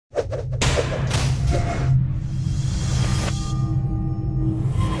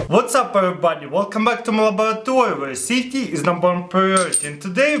What's up everybody, welcome back to my laboratory where safety is number one priority, and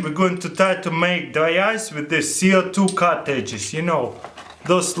today we're going to try to make dry ice with this CO2 cartridges. You know,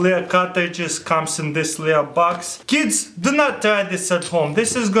 those layer cartridges comes in this layer box. Kids, do not try this at home.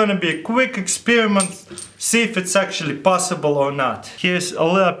 This is gonna be a quick experiment, see if it's actually possible or not. Here's a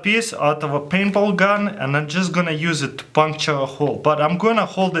little piece out of a paintball gun and I'm just gonna use it to puncture a hole, but I'm gonna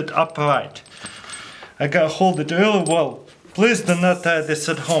hold it upright. I gotta hold it really well. Please do not try this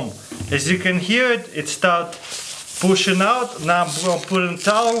at home. As you can hear it, it starts pushing out. Now I'm going to put in a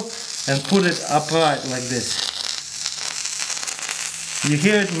towel and put it upright like this. You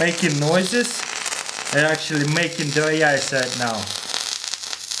hear it making noises? It's actually making dry ice right now.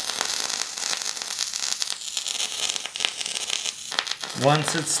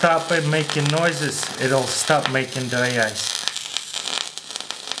 Once it stops making noises, it'll stop making dry ice.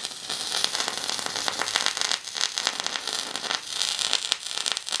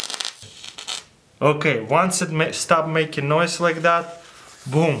 Okay, once it stop making noise like that,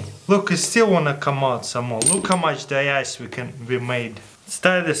 boom. Look, it still wanna come out some more. Look how much dry ice we made. Let's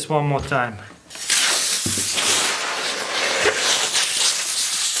try this one more time.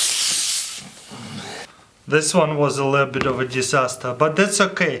 This one was a little bit of a disaster, but that's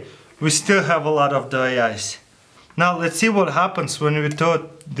okay. We still have a lot of dry ice. Now let's see what happens when we throw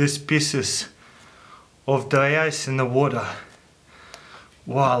these pieces of dry ice in the water.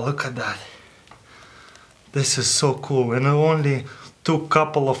 Wow, look at that. This is so cool, and I only took a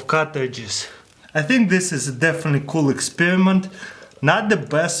couple of cartridges. I think this is a definitely cool experiment. Not the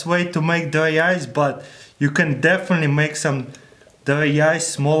best way to make dry ice, but you can definitely make some dry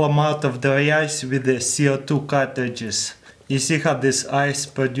ice, small amount of dry ice with the CO2 cartridges. You see how this ice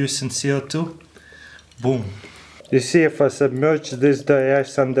producing CO2? Boom. You see if I submerge this dry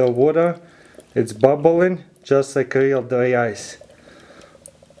ice under water, it's bubbling just like real dry ice.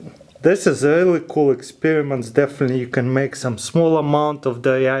 This is a really cool experiment. Definitely you can make some small amount of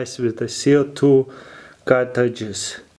dry ice with the CO2 cartridges.